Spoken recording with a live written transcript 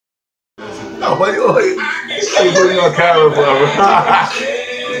No, but you ain't putting on camera, brother.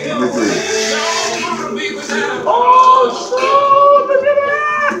 Oh, look at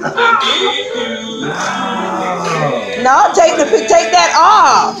that. No, take that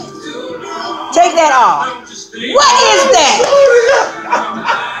off. Take that off. What is that?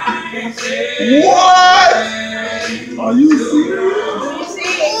 What? Are you serious?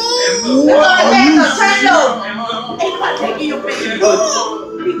 What? Are you serious?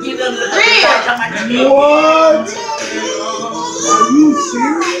 What? Are you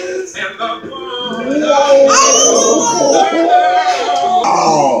serious?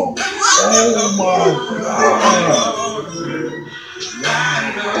 Oh, oh my God.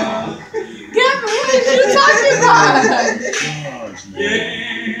 Gavin, what are you talking about?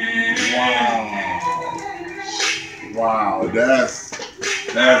 Wow, that's.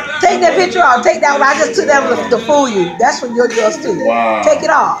 Take that picture off. Take that one. I just took that one to fool you. That's from yours too. Wow. Take it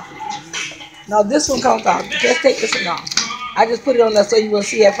off. No, this one comes off. Just take this one off. I just put it on there so you will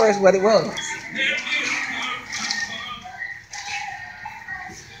see at first what it was.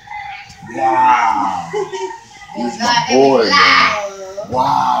 Wow. He's my boy, man.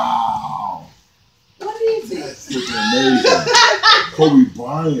 Wow. What is it? That's freaking amazing. Kobe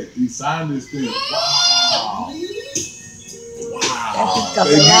Bryant, he signed this thing. Wow. Wow.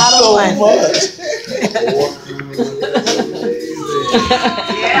 Thank you so much.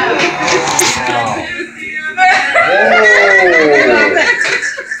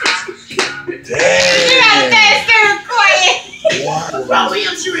 Yeah.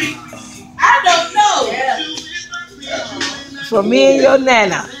 I don't know. For me and your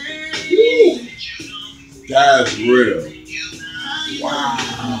nana. That's real.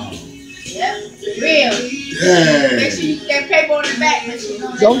 Wow. Yep. Real. Dang. Make sure you get that paper on the back.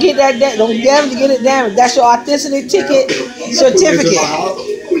 Don't get that. Don't damage to get it damaged. That's your authenticity ticket certificate.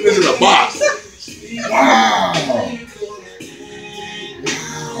 Put this in a box. Wow.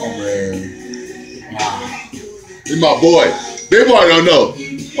 Oh man. Wow. He's my boy. Big boy don't know.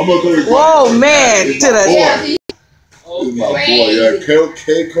 I'm gonna go to Whoa, man. To the. He's my boy. Yeah,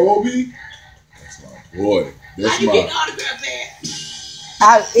 Kobe. That's my boy. That's my.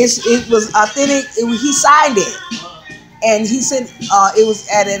 It was authentic. He signed it, and he said it was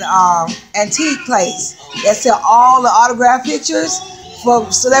at an antique place that sell all the autograph pictures for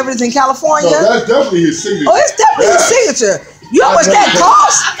celebrities in California. No, that's definitely his signature. Oh, it's definitely his signature. You know how much that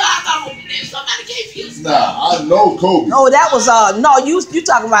cost? Nah, I know Kobe. No, that was no. You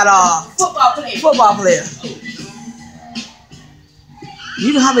talking about Football player. football player.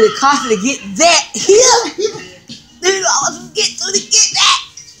 You know how many it cost to get that here? You know to get that.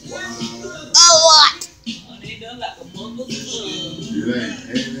 A lot. It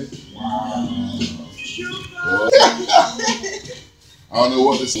ain't it? Wow. I don't know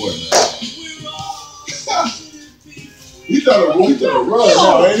what this was, man. He trying to run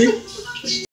now, ain't he?